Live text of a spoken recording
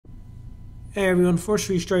Hey everyone, Force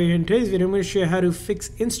Restart here. In today's video, I'm going to show you how to fix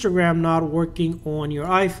Instagram not working on your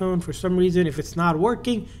iPhone. For some reason, if it's not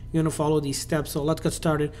working, you're going to follow these steps. So let's get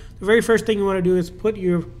started. The very first thing you want to do is put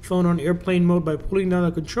your phone on airplane mode by pulling down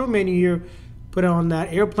the control menu here, put it on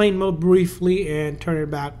that airplane mode briefly and turn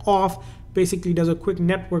it back off. Basically does a quick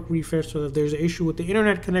network refresh, so if there's an issue with the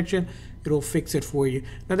internet connection, it'll fix it for you.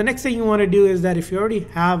 Now the next thing you want to do is that if you already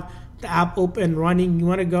have the app open and running, you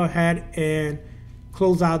want to go ahead and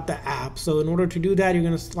close out the app. So in order to do that, you're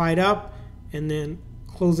going to slide up and then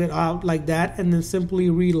close it out like that, and then simply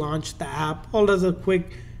relaunch the app. All does a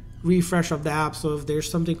quick refresh of the app, so if there's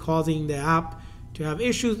something causing the app to have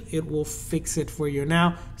issues, it will fix it for you.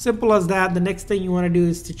 Now, simple as that. The next thing you want to do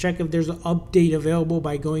is to check if there's an update available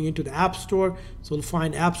by going into the App Store. So you'll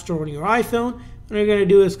find App Store on your iPhone. What you're going to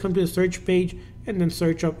do is come to the search page and then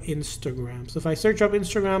search up Instagram. So if I search up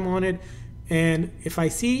Instagram on it, and if I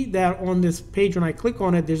see that on this page, when I click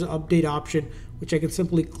on it, there's an update option, which I can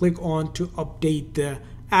simply click on to update the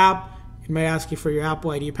app. It might ask you for your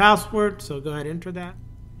Apple ID password, so go ahead and enter that.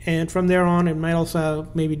 And from there on, it might also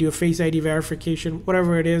maybe do a Face ID verification,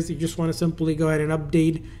 whatever it is. You just want to simply go ahead and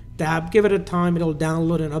update the app. Give it a time, it'll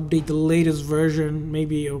download and update the latest version.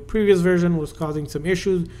 Maybe a previous version was causing some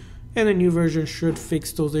issues, and the new version should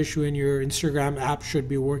fix those issues, and your Instagram app should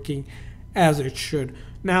be working as it should.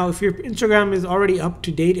 Now, if your Instagram is already up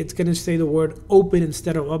to date, it's going to say the word open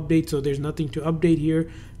instead of update, so there's nothing to update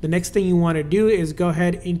here. The next thing you want to do is go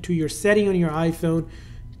ahead into your setting on your iPhone,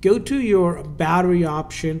 go to your battery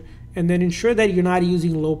option, and then ensure that you're not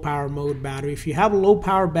using low power mode battery. If you have low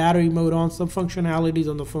power battery mode on, some functionalities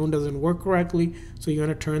on the phone doesn't work correctly, so you're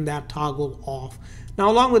going to turn that toggle off.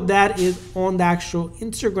 Now, along with that is on the actual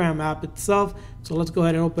Instagram app itself. So let's go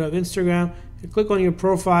ahead and open up Instagram and click on your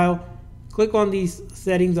profile. Click on these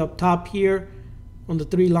settings up top here on the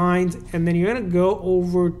three lines, and then you're going to go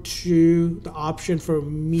over to the option for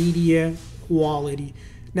media quality.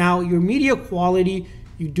 Now, your media quality,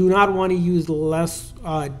 you do not want to use less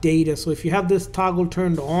data. So if you have this toggle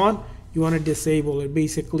turned on, you want to disable it,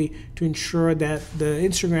 basically to ensure that the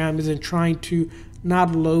Instagram isn't trying to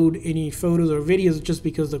not load any photos or videos just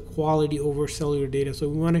because the quality over cellular data. So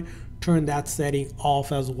we want to turn that setting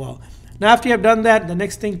off as well. Now, after you have done that, the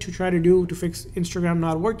next thing to try to do to fix Instagram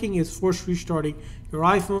not working is force restarting your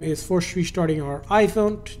iPhone.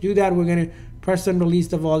 To do that, we're going to press and release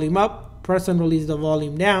the volume up, press and release the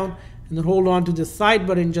volume down, and then hold on to the side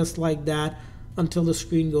button just like that until the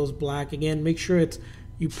screen goes black. Again, make sure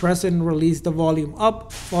you press and release the volume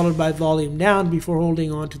up followed by volume down before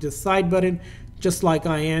holding on to the side button, just like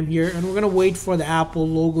I am here. And we're going to wait for the Apple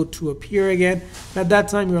logo to appear again. At that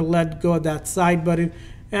time, you'll let go of that side button.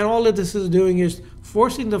 And all that this is doing is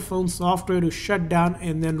forcing the phone software to shut down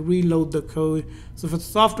and then reload the code. So if it's a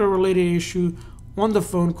software related issue on the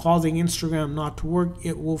phone causing Instagram not to work,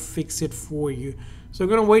 it will fix it for you. So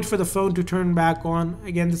we're going to wait for the phone to turn back on.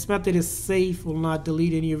 Again, this method is safe, will not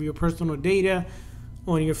delete any of your personal data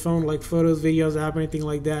on your phone, like photos, videos, app, anything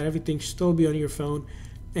like that. Everything should still be on your phone.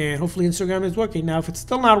 And hopefully Instagram is working. Now, if it's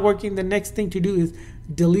still not working, the next thing to do is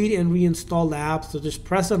delete and reinstall the app. So just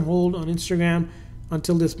press and hold on Instagram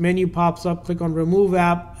until this menu pops up. Click on remove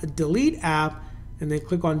app, delete app, and then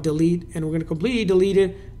click on delete, and we're going to completely delete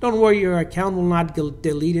it. Don't worry, your account will not get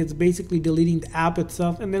deleted. It's basically deleting the app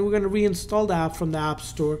itself, and then we're going to reinstall the app from the App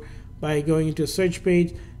Store by going into a search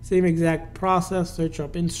page. Same exact process, search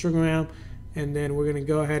up Instagram, and then we're going to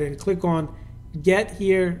go ahead and click on get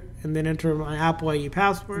here, and then enter my Apple ID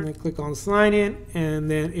password, and then click on sign in, and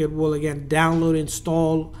then it will again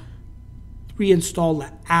download, reinstall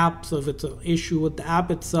the app. So if it's an issue with the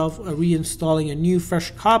app itself, reinstalling a new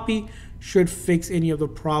fresh copy should fix any of the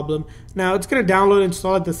problem. Now it's going to download and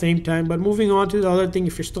install at the same time, but moving on to the other thing,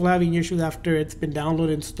 if you're still having issues after it's been downloaded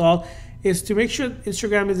and installed, is to make sure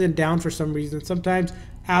Instagram isn't down for some reason. Sometimes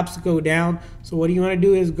apps go down. So what you want to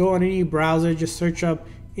do is go on any browser, just search up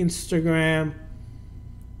Instagram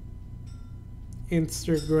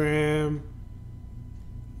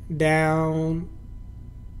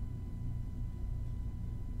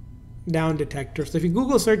down detector. So if you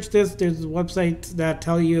Google search this, there's websites that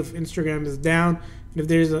tell you if Instagram is down. And if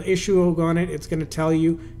there's an issue on it, it's going to tell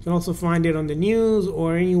you. You can also find it on the news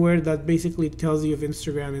or anywhere that basically tells you if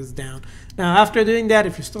Instagram is down. Now, after doing that,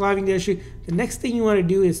 if you're still having the issue, the next thing you want to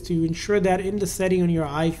do is to ensure that in the setting on your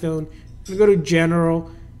iPhone, you go to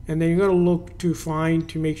General, and then you're going to look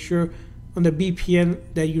to make sure on the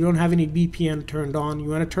BPM that you don't have any BPM turned on. You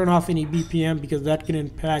want to turn off any BPM because that can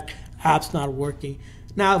impact apps not working.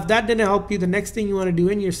 Now, if that didn't help you, the next thing you want to do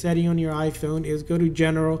in your setting on your iPhone is go to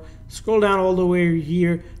General, scroll down all the way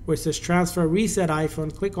here where it says Transfer Reset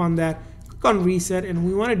iPhone, click on that, click on reset, and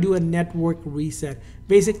we want to do a network reset.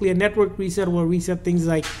 Basically, a network reset will reset things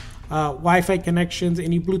like Wi-Fi connections,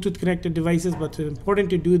 any Bluetooth connected devices, but it's important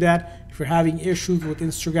to do that if you're having issues with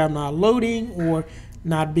Instagram not loading or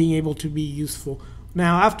not being able to be useful.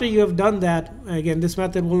 Now, after you have done that, again, this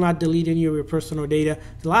method will not delete any of your personal data.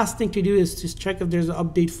 The last thing to do is just check if there's an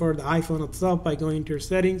update for the iPhone itself by going to your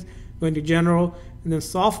settings, going to general, and then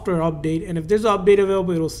software update. And if there's an update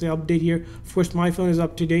available, it'll say update here. Of course, my phone is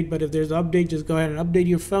up to date, but if there's an update, just go ahead and update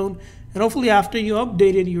your phone. And hopefully after you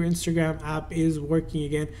update it, your Instagram app is working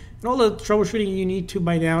again. And all the troubleshooting you need to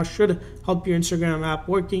by now should help your Instagram app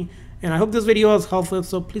working. And I hope this video was helpful,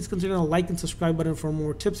 so please consider the like and subscribe button for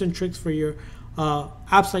more tips and tricks for your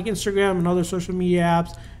apps like Instagram and other social media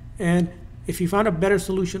apps. And if you found a better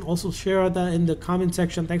solution, also share that in the comment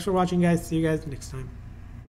section. Thanks for watching, guys. See you guys next time.